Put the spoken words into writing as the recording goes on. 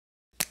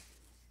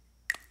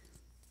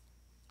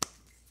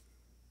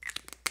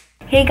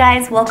Hey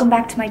guys, welcome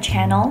back to my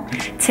channel.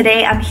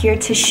 Today I'm here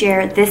to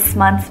share this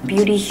month's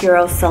Beauty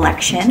Heroes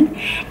selection.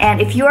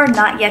 And if you are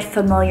not yet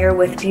familiar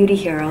with Beauty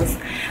Heroes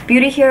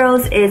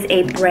is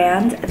a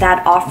brand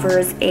that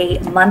offers a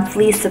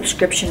monthly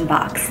subscription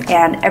box.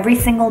 And every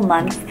single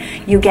month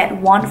you get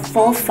one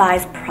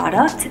full-size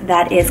product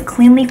that is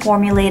cleanly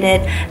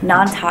formulated,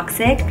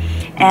 non-toxic,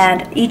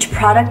 and each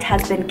product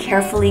has been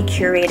carefully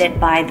curated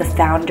by the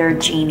founder,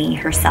 Jenn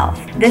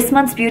herself. This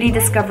month's beauty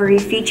discovery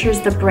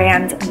features the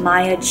brand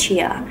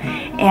Chia.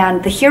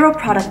 And the hero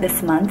product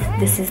this month,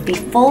 this is the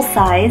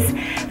full-size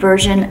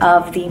version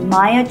of the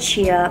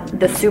Chia,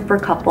 the Super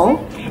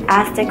Couple,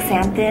 Aztec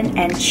Xanthan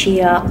and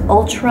Chia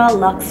Ultra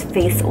Luxe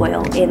Face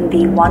Oil in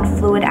the 1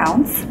 fluid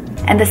ounce.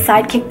 And the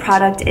sidekick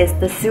product is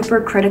the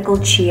Super Critical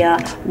Chia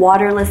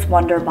Waterless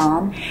Wonder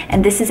Balm,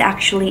 and this is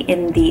actually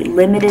in the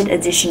limited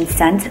edition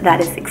scent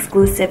that is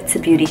exclusive to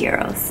Beauty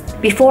Heroes.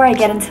 Before I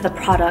get into the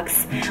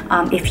products,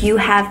 if you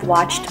have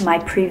watched my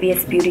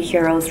previous Beauty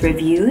Heroes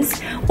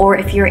reviews, or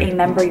if you're a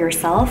member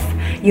yourself,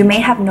 you may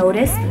have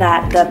noticed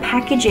that the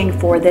packaging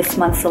for this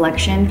month's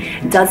selection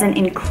doesn't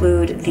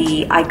include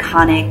the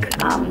iconic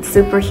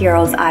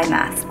superheroes eye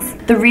masks.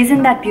 The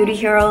reason that Beauty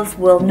Heroes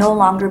will no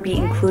longer be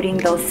including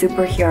those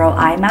superhero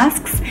eye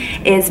masks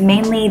is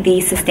mainly the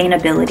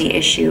sustainability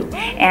issue.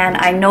 And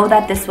I know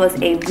that this was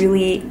a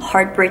really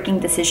heartbreaking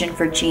decision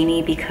for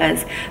Jenn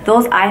because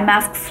those eye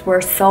masks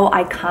were so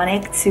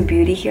iconic to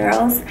Beauty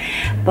Heroes.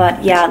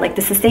 But yeah, like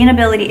the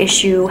sustainability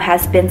issue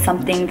has been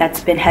something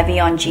that's been heavy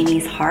on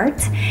Jenn's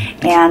heart.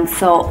 And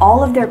so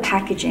all of their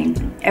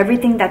packaging,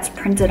 everything that's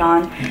printed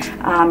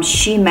on,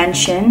 she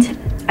mentioned,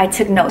 I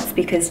took notes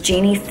because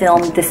Jenn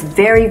filmed this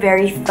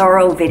very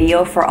thorough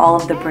video for all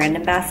of the brand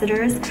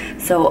ambassadors,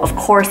 so of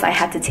course I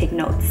had to take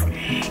notes.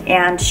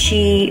 And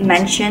she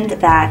mentioned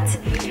that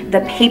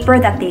the paper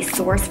that they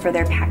source for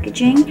their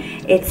packaging,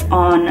 it's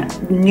on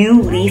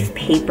new leaf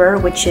paper,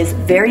 which is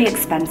very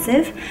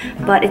expensive,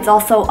 but it's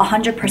also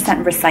 100%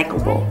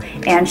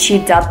 recyclable, and she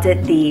dubbed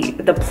it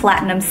the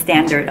platinum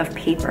standard of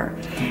paper.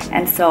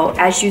 And so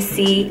as you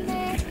see,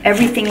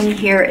 everything in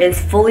here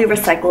is fully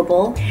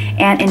recyclable,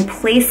 and in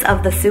place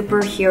of the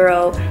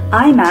superhero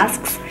eye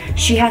masks,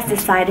 she has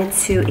decided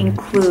to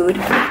include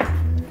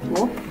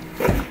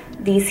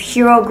these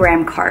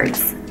Herogram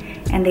cards,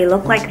 and they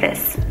look like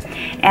this.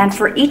 And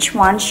for each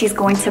one, she's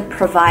going to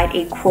provide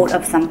a quote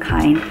of some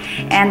kind.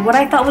 And what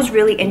I thought was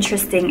really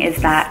interesting is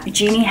that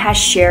Jenn has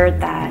shared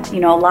that, a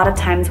lot of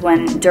times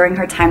during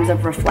her times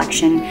of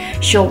reflection,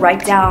 she'll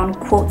write down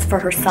quotes for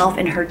herself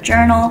in her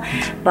journal.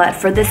 But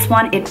for this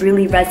one, it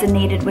really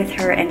resonated with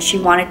her and she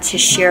wanted to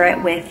share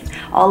it with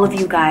all of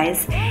you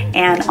guys.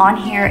 And on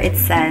here it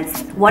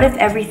says, "What if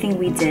everything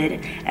we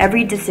did,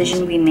 every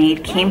decision we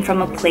made came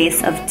from a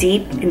place of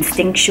deep,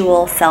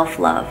 instinctual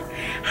self-love?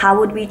 How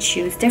would we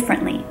choose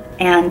differently?"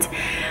 And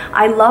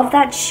I love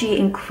that she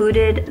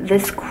included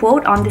this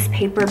quote on this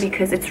paper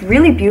because it's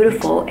really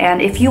beautiful.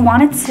 And if you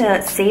wanted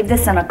to save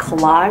this in a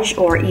collage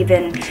or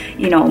even,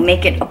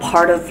 make it a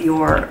part of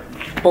your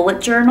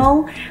bullet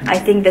journal, I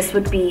think this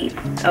would be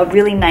a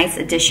really nice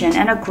addition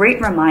and a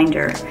great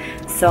reminder.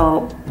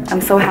 So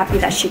I'm so happy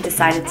that she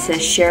decided to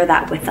share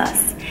that with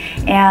us.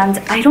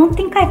 And I don't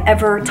think I've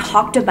ever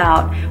talked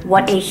about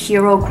what a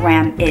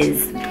herogram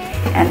is.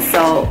 And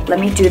so let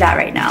me do that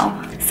right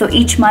now. So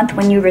each month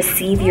when you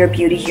receive your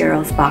Beauty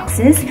Heroes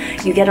boxes,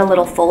 you get a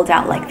little fold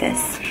out like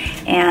this.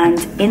 And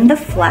in the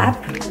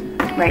flap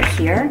right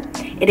here,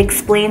 it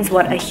explains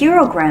what a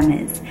herogram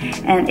is.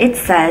 And it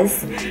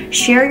says,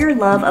 "Share your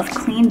love of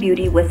clean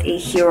beauty with a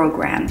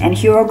herogram." And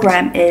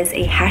herogram is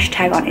a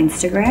hashtag on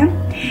Instagram.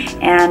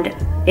 And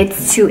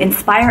it's to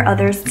inspire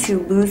others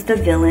to lose the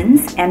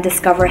villains and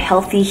discover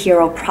healthy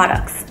hero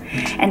products.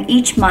 And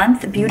each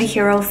month, Beauty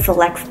Heroes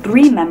selects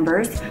 3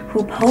 members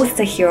who post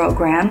a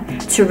herogram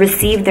to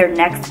receive their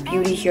next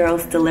Beauty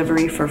Heroes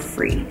delivery for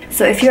free.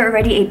 So if you're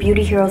already a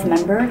Beauty Heroes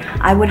member,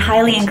 I would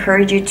highly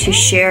encourage you to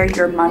share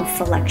your month's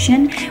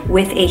selection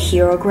with a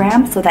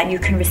herogram so that you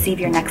can receive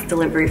your next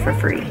delivery for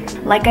free.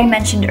 Like I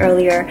mentioned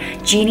earlier,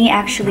 Jenn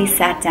actually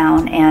sat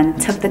down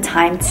and took the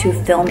time to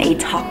film a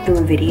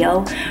talk-through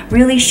video,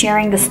 really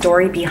sharing the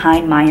story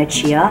behind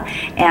Chia,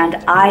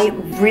 and I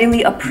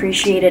really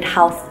appreciated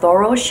how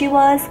thorough she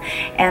was.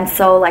 And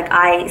so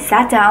I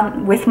sat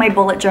down with my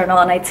bullet journal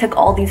and I took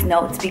all these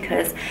notes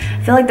because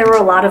I feel like there were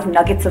a lot of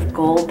nuggets of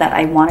gold that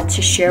I wanted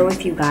to share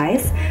with you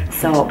guys.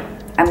 So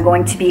I'm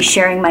going to be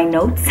sharing my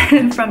notes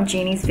from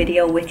Jenn's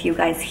video with you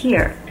guys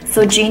here.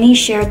 So Jenn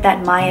shared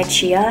that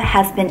Chia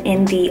has been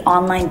in the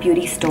online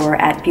beauty store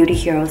at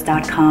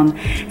beautyheroes.com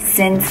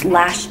since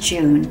last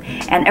June.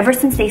 And ever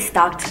since they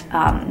stocked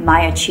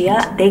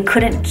Chia, they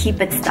couldn't keep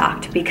it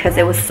stocked because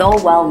it was so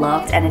well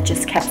loved and it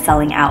just kept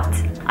selling out.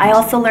 I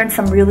also learned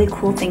some really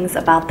cool things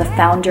about the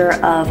founder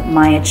of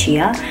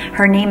Chia.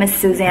 Her name is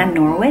Suzanne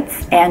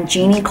Norwitz, and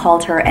Jeannie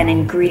called her an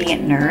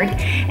ingredient nerd,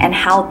 and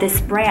how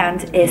this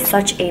brand is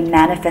such a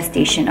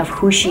manifestation of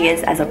who she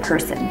is as a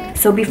person.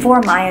 So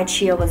before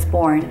Chia was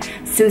born,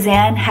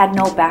 Suzanne had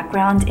no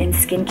background in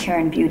skincare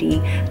and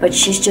beauty, but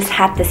she's just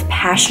had this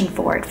passion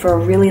for it for a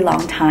really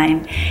long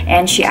time,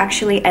 and she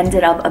actually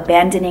ended up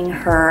abandoning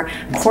her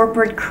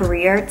corporate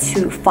career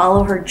to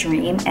follow her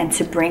dream and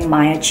to bring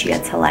Chia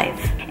to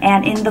life.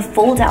 And in the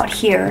fold out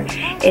here,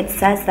 it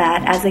says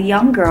that as a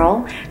young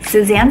girl,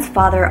 Suzanne's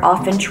father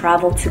often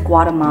traveled to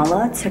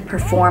Guatemala to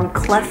perform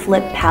cleft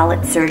lip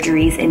palate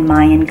surgeries in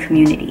Mayan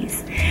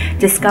communities.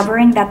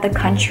 Discovering that the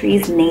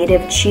country's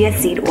native chia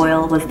seed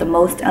oil was the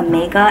most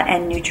omega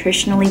and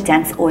nutritionally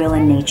dense oil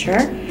in nature,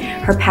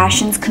 her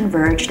passions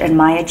converged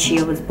and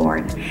Chia was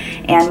born.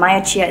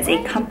 And Chia is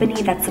a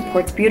company that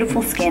supports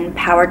beautiful skin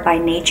powered by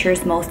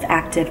nature's most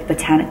active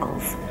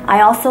botanicals.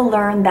 I also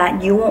learned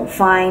that you won't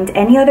find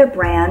any other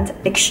brand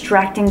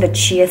extracting the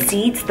chia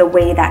seeds the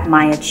way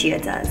that Chia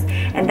does.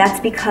 And that's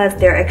because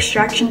their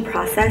extraction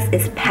process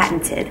is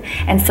patented.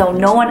 And so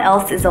no one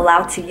else is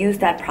allowed to use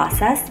that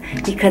process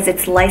because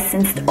it's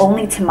licensed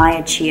only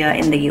to Chia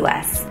in the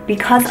US.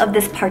 Because of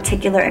this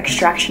particular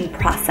extraction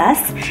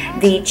process,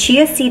 the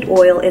chia seed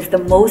oil is the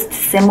most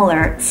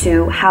similar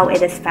to how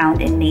it is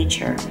found in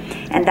nature.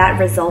 And that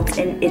results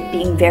in it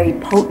being very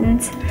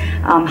potent,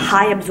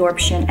 high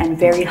absorption, and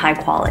very high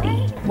quality.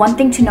 One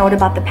thing to note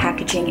about the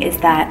packaging is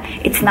that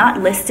it's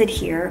not listed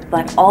here,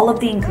 but all of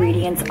the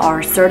ingredients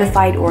are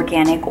certified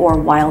organic or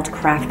wild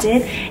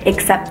crafted,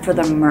 except for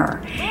the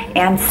myrrh.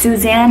 And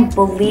Suzanne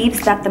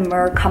believes that the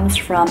myrrh comes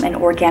from an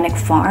organic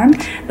farm,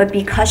 but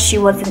because she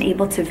wasn't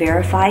able to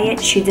verify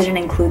it, she didn't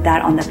include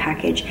that on the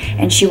package,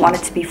 and she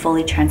wanted to be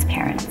fully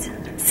transparent.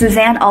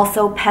 Suzanne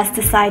also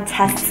pesticide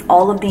tests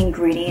all of the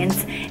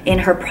ingredients in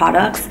her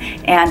products,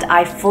 and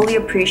I fully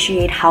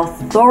appreciate how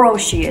thorough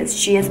she is.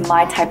 She is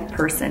my type of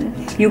person.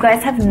 You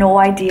guys have no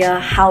idea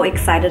how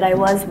excited I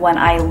was when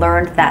I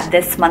learned that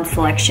this month's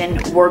selection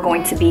were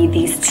going to be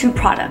these two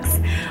products.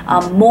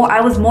 I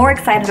was more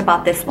excited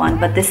about this one,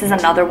 but this is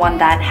another one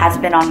that has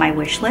been on my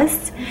wish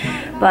list.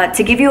 But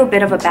to give you a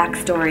bit of a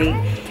backstory,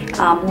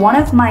 one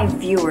of my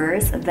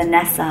viewers,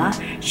 Vanessa,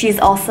 she's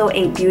also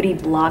a beauty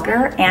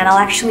blogger, and I'll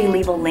actually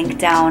leave a link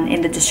down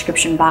in the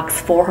description box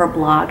for her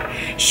blog.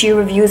 She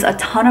reviews a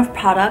ton of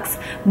products,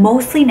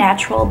 mostly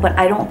natural, but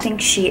I don't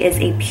think she is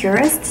a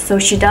purist, so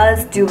she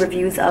does do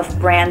reviews of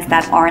brands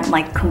that aren't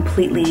like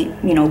completely,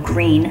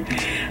 green.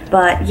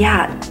 But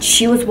yeah,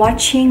 she was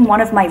watching one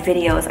of my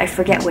videos, I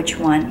forget which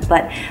one,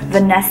 but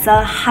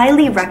Vanessa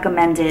highly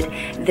recommended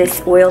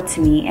this oil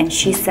to me, and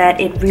she said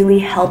it really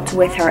helped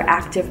with her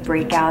active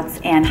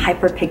breakouts and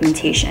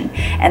hyperpigmentation.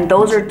 And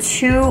those are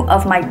two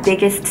of my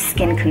biggest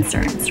skin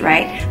concerns,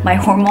 right? My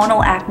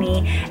hormonal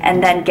acne,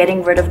 and then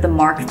getting rid of the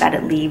marks that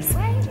it leaves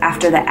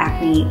after the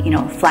acne,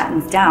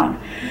 flattens down.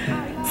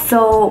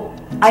 So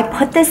I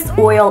put this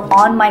oil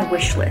on my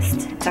wish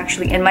list. It's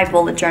actually in my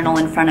bullet journal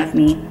in front of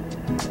me.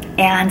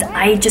 And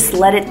I just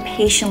let it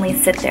patiently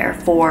sit there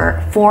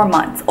for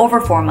over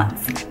 4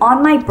 months.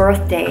 On my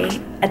birthday,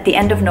 at the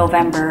end of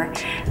November,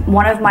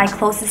 one of my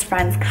closest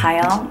friends,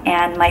 Kyle,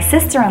 and my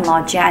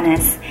sister-in-law,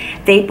 Janice,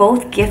 they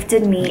both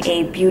gifted me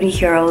a Beauty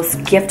Heroes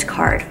gift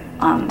card.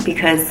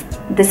 Because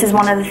this is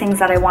one of the things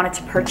that I wanted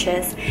to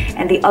purchase,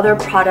 and the other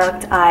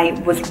product I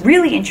was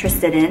really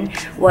interested in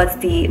was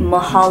the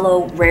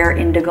Mahalo Rare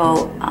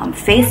Indigo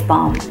face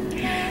balm.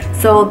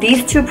 So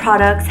these two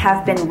products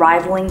have been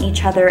rivaling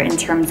each other in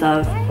terms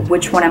of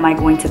which one am I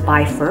going to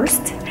buy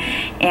first.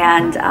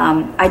 And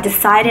I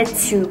decided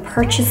to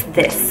purchase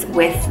this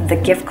with the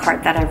gift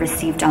card that I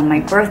received on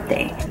my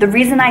birthday. The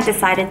reason I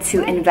decided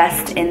to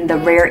invest in the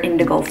Rare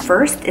Indigo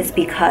first is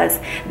because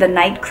the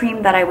night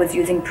cream that I was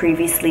using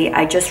previously,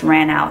 I just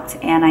ran out,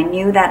 and I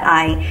knew that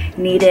I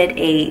needed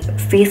a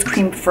face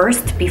cream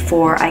first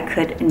before I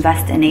could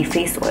invest in a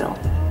face oil.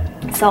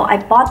 So I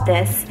bought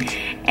this,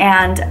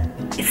 and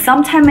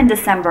sometime in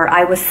December,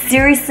 I was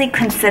seriously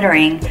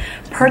considering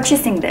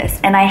purchasing this,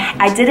 and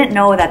I didn't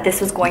know that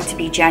this was going to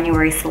be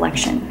January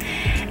selection.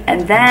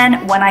 And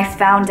then when I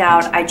found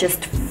out, I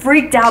just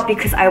freaked out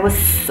because I was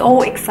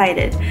so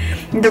excited.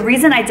 And the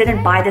reason I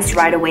didn't buy this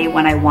right away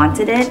when I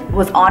wanted it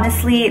was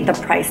honestly the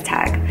price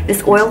tag.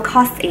 This oil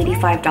costs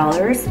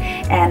 $85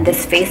 and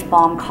this face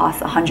balm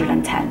costs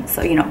 $110.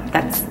 So,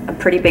 that's a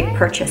pretty big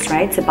purchase,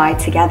 right, to buy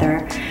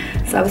together.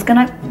 So I was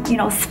gonna,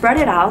 spread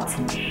it out.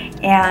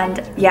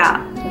 And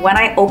yeah, when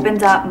I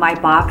opened up my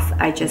box,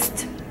 I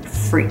just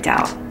freaked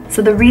out.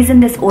 So the reason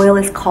this oil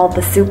is called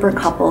the super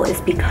couple is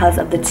because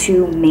of the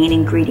two main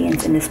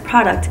ingredients in this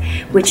product,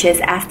 which is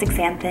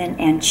astaxanthin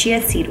and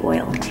chia seed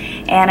oil.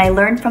 And I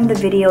learned from the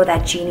video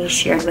that Jeannie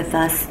shared with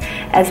us,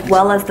 as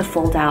well as the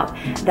fold out,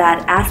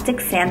 that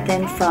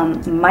astaxanthin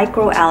from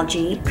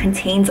microalgae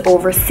contains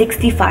over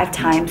 65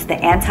 times the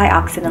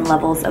antioxidant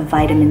levels of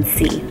vitamin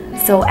C.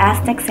 So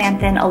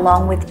astaxanthin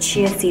along with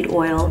chia seed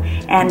oil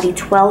and the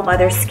 12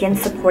 other skin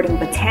supporting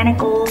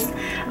botanicals,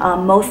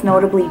 most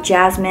notably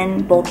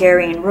jasmine,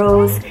 Bulgarian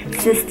rose,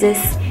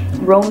 cistus,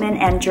 Roman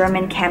and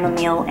German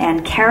chamomile,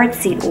 and carrot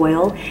seed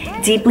oil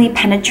deeply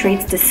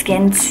penetrates the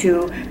skin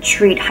to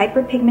treat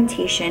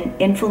hyperpigmentation,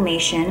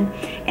 inflammation,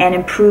 and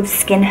improve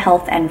skin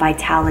health and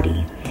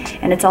vitality.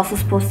 And it's also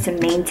supposed to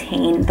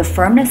maintain the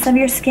firmness of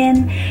your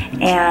skin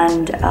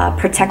and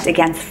protect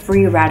against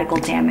free radical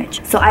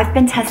damage. So I've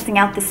been testing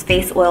out this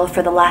face oil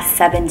for the last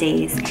 7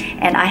 days,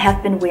 and I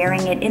have been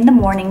wearing it in the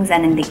mornings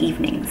and in the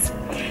evenings.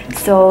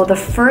 So the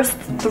first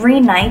 3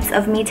 nights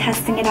of me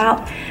testing it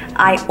out,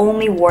 I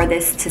only wore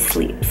this to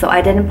sleep. So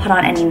I didn't put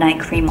on any night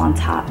cream on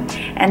top.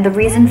 And the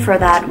reason for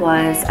that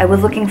was I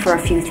was looking for a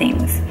few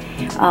things.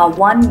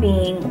 One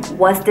being,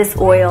 was this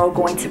oil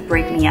going to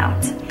break me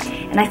out?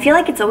 And I feel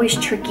like it's always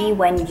tricky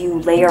when you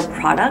layer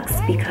products,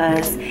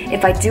 because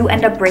if I do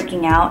end up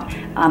breaking out,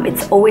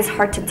 it's always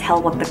hard to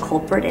tell what the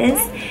culprit is.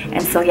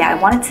 And so yeah, I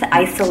wanted to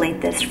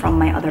isolate this from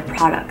my other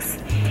products.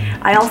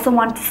 I also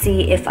wanted to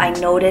see if I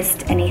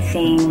noticed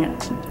anything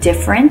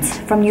different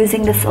from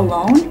using this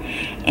alone.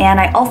 And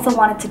I also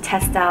wanted to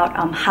test out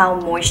how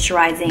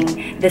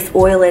moisturizing this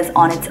oil is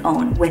on its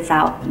own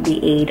without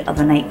the aid of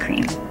a night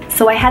cream.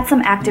 So I had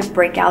some active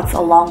breakouts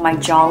along my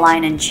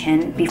jawline and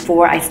chin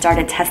before I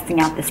started testing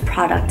out this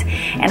product.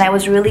 And I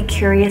was really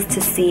curious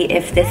to see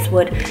if this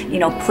would,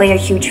 play a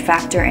huge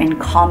factor in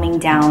calming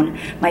down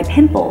my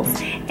pimples.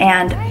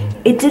 And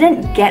it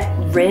didn't get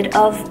rid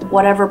of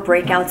whatever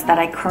breakouts that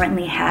I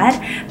currently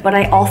had, but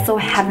I also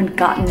haven't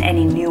gotten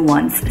any new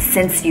ones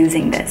since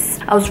using this.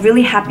 I was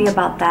really happy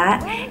about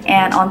that.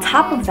 And on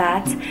top of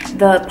that,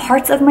 the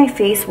parts of my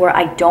face where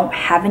I don't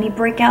have any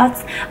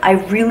breakouts, I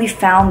really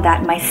found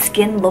that my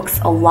skin looks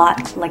a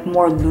lot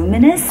more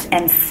luminous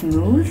and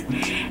smooth.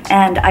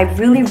 And I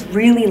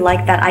really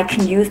like that I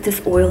can use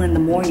this oil in the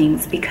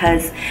mornings,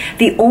 because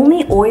the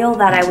only oil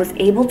that I was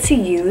able to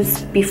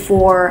use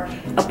before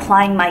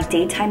applying my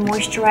daytime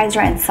moisturizer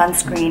and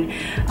sunscreen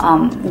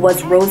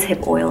was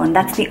rosehip oil, and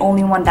that's the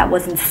only one that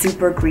wasn't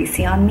super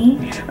greasy on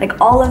me. Like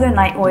all other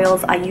night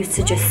oils, I used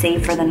to just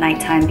save for the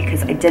nighttime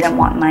because I didn't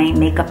want my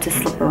makeup to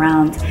slip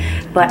around.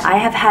 But I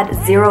have had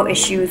 0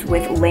 issues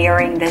with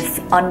layering this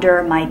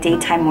under my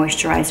daytime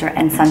moisturizer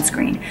and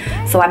sunscreen.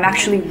 So I'm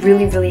actually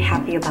really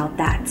happy about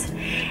that.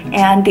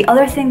 And the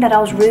other thing that I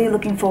was really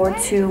looking forward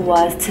to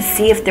was to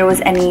see if there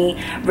was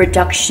any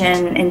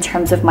reduction in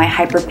terms of my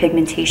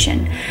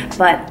hyperpigmentation.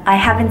 But I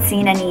haven't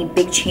seen any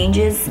big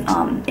changes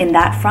in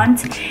that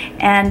front.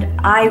 And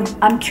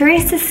I'm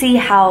curious to see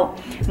how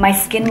my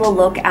skin will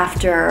look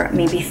after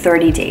maybe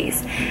 30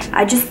 days.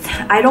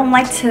 I don't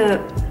like to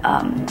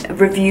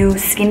review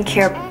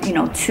skincare,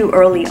 too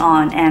early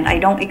on, and I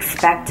don't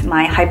expect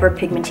my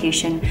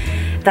hyperpigmentation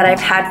that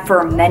I've had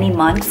for many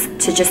months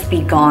to just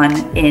be gone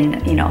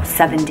in,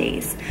 7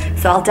 days.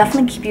 So I'll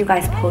definitely keep you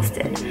guys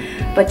posted.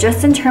 But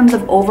just in terms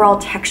of overall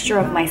texture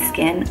of my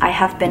skin, I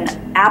have been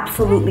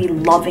absolutely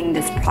loving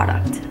this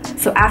product.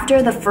 So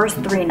after the first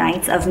 3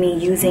 nights of me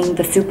using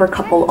the Super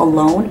Couple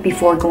alone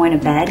before going to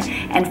bed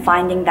and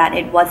finding that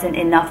it wasn't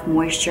enough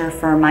moisture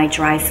for my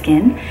dry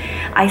skin,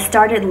 I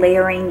started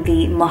layering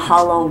the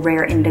Mahalo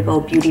Rare Indigo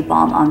Beauty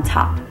Balm on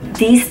top.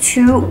 These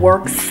two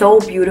work so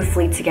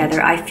beautifully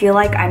together. I feel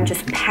like I'm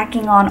just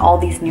packing on all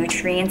these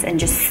nutrients and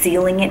just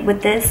sealing it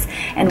with this.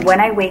 And when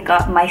I wake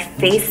up, my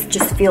face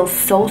just feels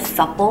so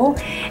supple.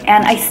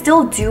 And I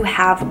still do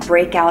have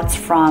breakouts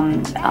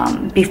from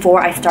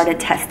before I started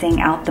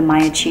testing out the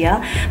Maya Chia.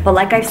 But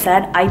like I've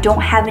said, I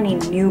don't have any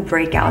new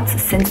breakouts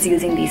since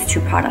using these 2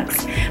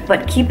 products.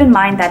 But keep in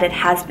mind that it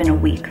has been a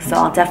week, so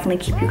I'll definitely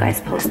keep you guys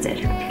posted.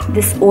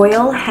 This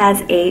oil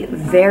has a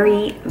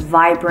very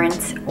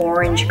vibrant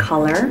orange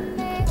color.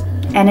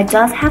 And it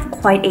does have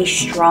quite a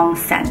strong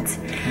scent,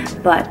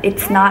 but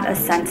it's not a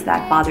scent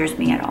that bothers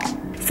me at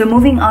all. So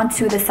moving on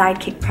to the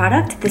sidekick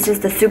product, this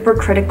is the Super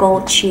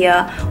Critical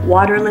Chia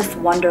Waterless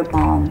Wonder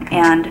Balm,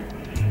 and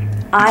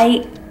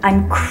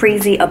I'm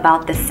crazy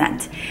about this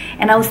scent.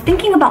 And I was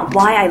thinking about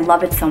why I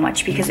love it so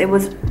much, because it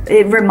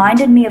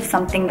reminded me of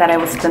something that I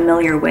was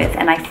familiar with,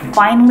 and I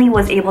finally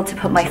was able to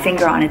put my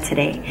finger on it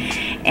today.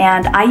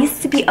 And I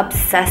used to be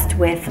obsessed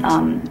with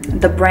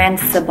the brand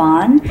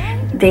Saban.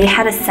 They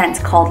had a scent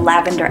called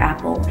Lavender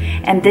Apple,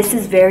 and this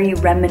is very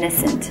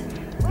reminiscent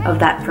of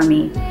that for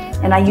me.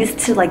 And I used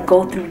to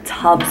go through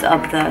tubs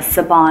of the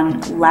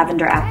Saban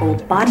Lavender Apple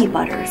body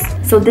butters.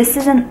 So this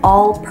is an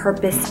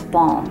all-purpose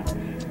balm,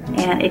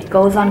 and it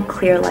goes on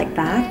clear like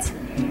that.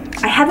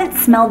 I haven't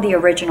smelled the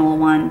original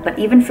one, but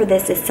even for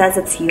this, it says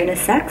it's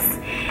unisex,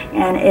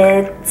 and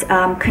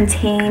it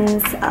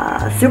contains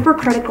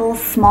supercritical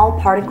small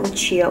particle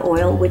chia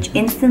oil, which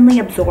instantly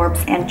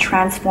absorbs and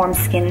transforms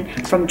skin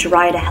from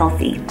dry to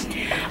healthy.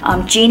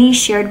 Jeannie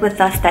shared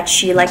with us that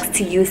she likes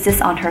to use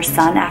this on her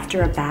son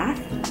after a bath.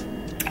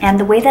 And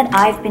the way that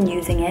I've been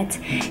using it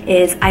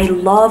is I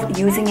love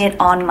using it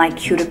on my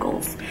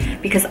cuticles.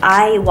 because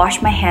I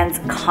wash my hands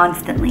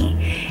constantly.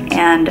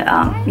 And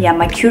yeah,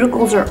 my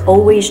cuticles are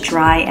always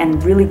dry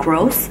and really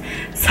gross.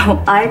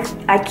 So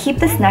I keep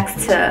this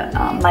next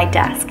to my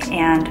desk,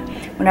 and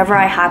whenever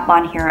I hop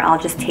on here, I'll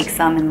just take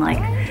some and like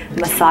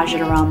massage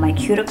it around my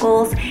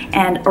cuticles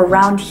and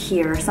around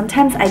here.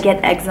 Sometimes I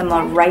get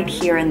eczema right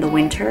here in the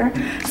winter,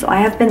 so I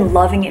have been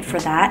loving it for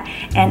that,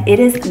 and it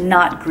is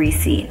not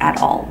greasy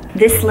at all.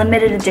 This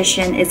limited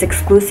edition is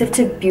exclusive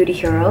to Beauty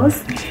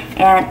Heroes,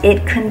 and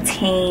it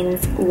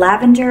contains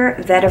lavender,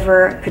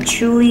 vetiver,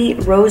 patchouli,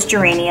 rose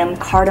geranium,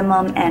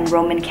 cardamom, and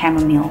Roman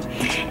chamomile.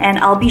 And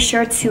I'll be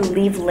sure to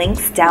leave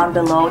links down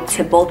below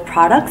to both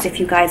products if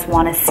you guys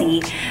want to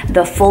see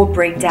the full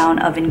breakdown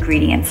of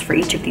ingredients for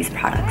each of these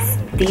products.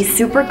 The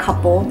Super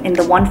Couple in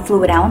the 1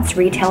 fluid ounce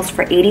retails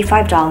for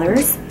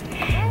 $85,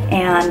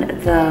 and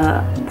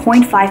the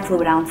 0.5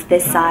 fluid ounce,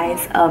 this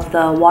size, of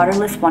the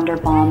Waterless Wonder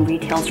Balm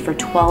retails for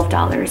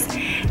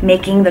 $12,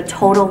 making the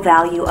total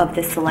value of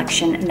this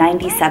selection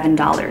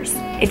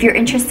 $97. If you're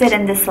interested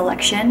in this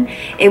selection,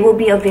 it will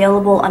be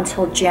available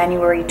until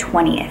January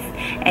 20th,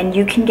 and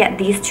you can get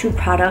these two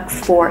products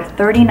for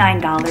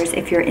 $39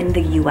 if you're in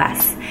the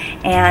US.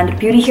 And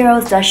Beauty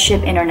Heroes does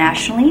ship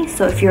internationally,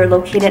 so if you're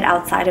located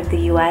outside of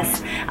the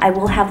US, I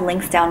will have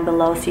links down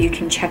below so you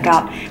can check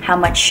out how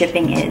much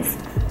shipping is.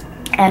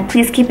 And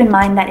please keep in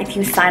mind that if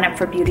you sign up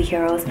for Beauty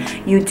Heroes,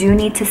 you do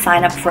need to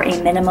sign up for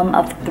a minimum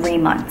of 3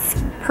 months.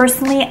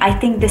 Personally, I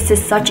think this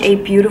is such a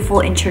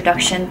beautiful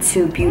introduction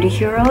to Beauty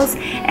Heroes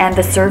and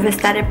the service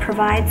that it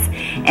provides.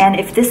 And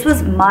if this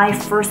was my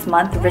first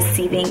month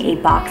receiving a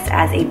box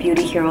as a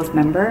Beauty Heroes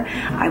member,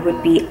 I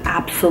would be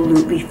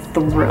absolutely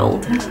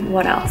thrilled.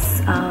 What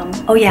else?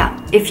 Oh yeah,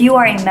 if you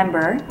are a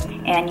member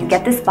and you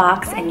get this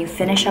box and you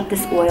finish up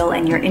this oil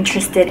and you're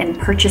interested in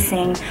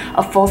purchasing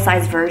a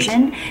full-size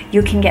version,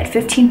 you can get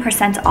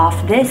 15%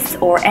 off this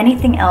or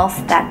anything else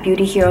that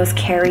Beauty Heroes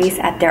carries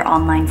at their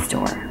online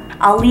store.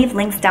 I'll leave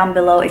links down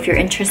below if you're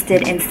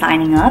interested in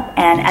signing up.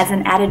 And as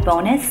an added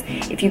bonus,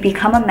 if you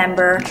become a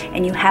member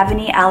and you have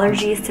any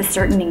allergies to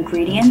certain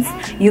ingredients,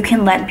 you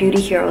can let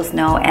Beauty Heroes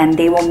know and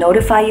they will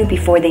notify you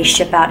before they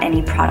ship out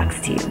any products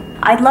to you.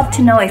 I'd love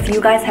to know if you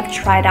guys have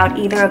tried out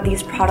either of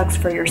these products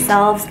for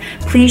yourselves.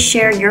 Please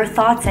share your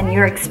thoughts and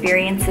your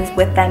experiences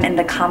with them in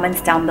the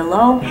comments down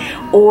below.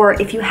 Or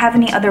if you have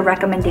any other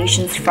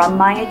recommendations from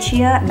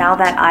Chia, now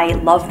that I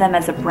love them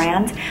as a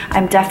brand,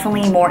 I'm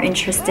definitely more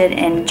interested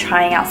in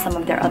trying out some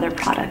of their other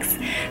products.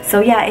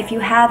 So yeah, if you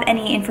have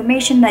any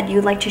information that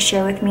you'd like to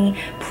share with me,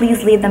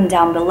 please leave them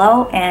down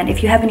below. And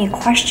if you have any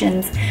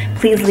questions,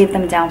 please leave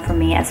them down for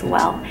me as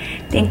well.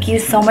 Thank you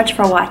so much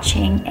for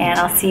watching, and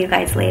I'll see you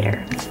guys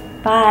later.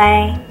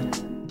 Bye!